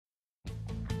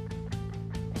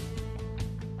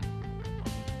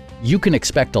You can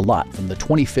expect a lot from the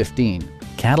 2015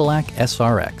 Cadillac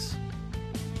SRX.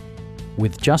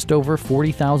 With just over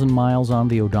 40,000 miles on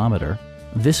the odometer,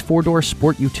 this four-door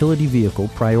sport utility vehicle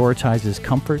prioritizes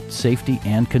comfort, safety,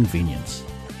 and convenience.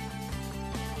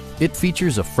 It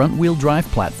features a front-wheel drive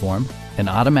platform, an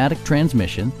automatic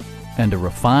transmission, and a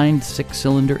refined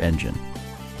six-cylinder engine.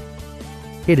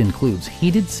 It includes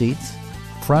heated seats,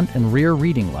 front and rear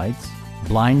reading lights,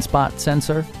 blind spot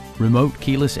sensor, remote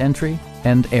keyless entry,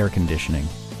 and air conditioning.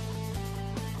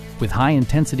 With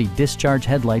high-intensity discharge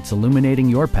headlights illuminating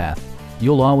your path,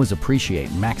 you'll always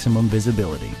appreciate maximum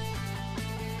visibility.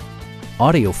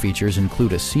 Audio features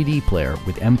include a CD player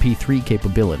with MP3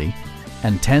 capability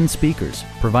and 10 speakers,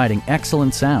 providing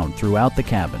excellent sound throughout the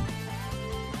cabin.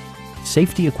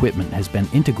 Safety equipment has been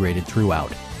integrated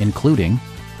throughout, including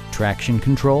traction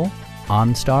control,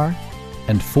 OnStar,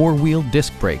 and four-wheel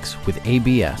disc brakes with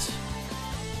ABS.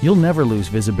 You'll never lose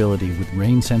visibility with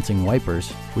rain-sensing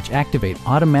wipers, which activate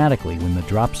automatically when the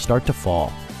drops start to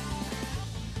fall.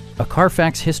 A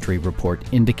Carfax history report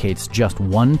indicates just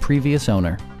one previous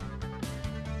owner.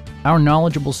 Our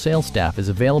knowledgeable sales staff is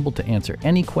available to answer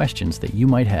any questions that you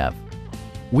might have.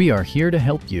 We are here to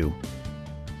help you.